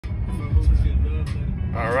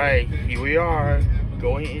Alright, here we are,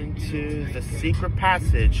 going into the secret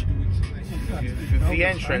passage through the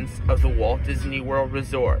entrance of the Walt Disney World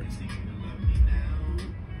Resort.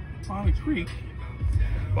 Bonnet Creek.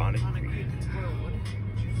 Bonnet Creek.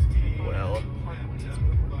 Well,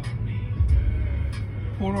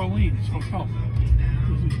 Port Orleans Hotel.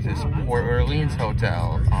 this Port Orleans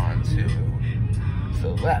Hotel on to the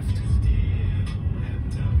left.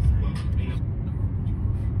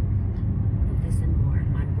 Listen more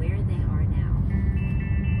on where they are now.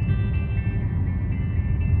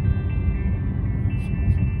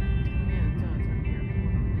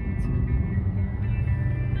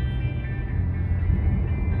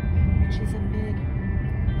 Which is a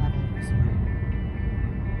mid-level resort.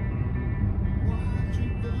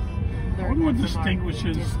 I wonder what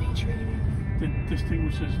distinguishes Disney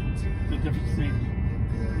the difference between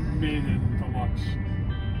mid and deluxe.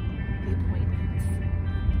 The appointments.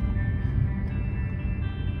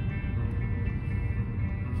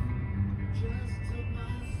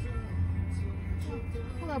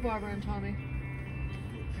 Hello, Barbara and Tommy.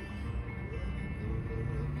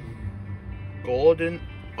 Golden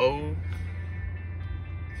Oak.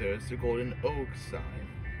 There's the Golden Oak sign.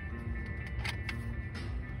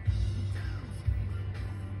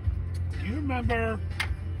 Do you remember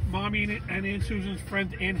Mommy and Aunt Susan's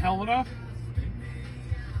friend Aunt Helena?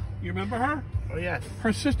 You remember her? Oh yes.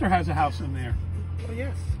 Her sister has a house in there. Oh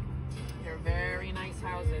yes. They're very nice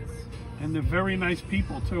houses. And they're very nice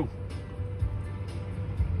people too.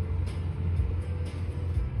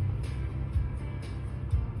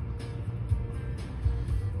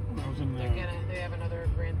 When I was in there. They have another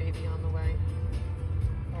grandbaby on the way.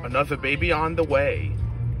 Another baby on the way.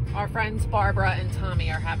 Our friends Barbara and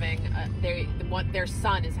Tommy are having their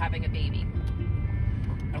son is having a baby.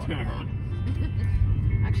 That's gonna hurt.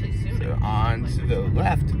 Actually, soon. So on to the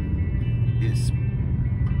left is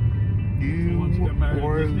wants to get married New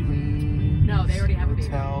at Disney? Orleans No, they already have a baby.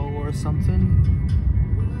 Hotel or something.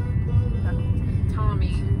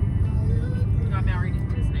 Tommy got married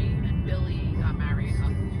in Disney, and Billy got married I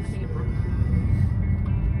think in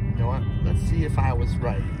Brooklyn. You know what? Let's see if I was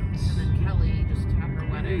right. And then Kelly just had her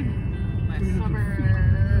wedding last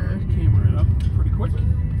summer. Came right up pretty quick.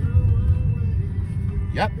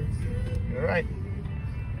 Yep. All right.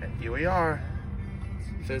 And here we are.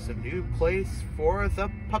 There's a new place for the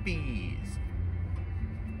puppies.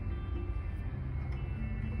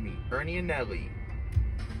 Meet Ernie and Nellie,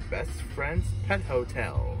 Best Friends Pet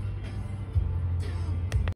Hotel.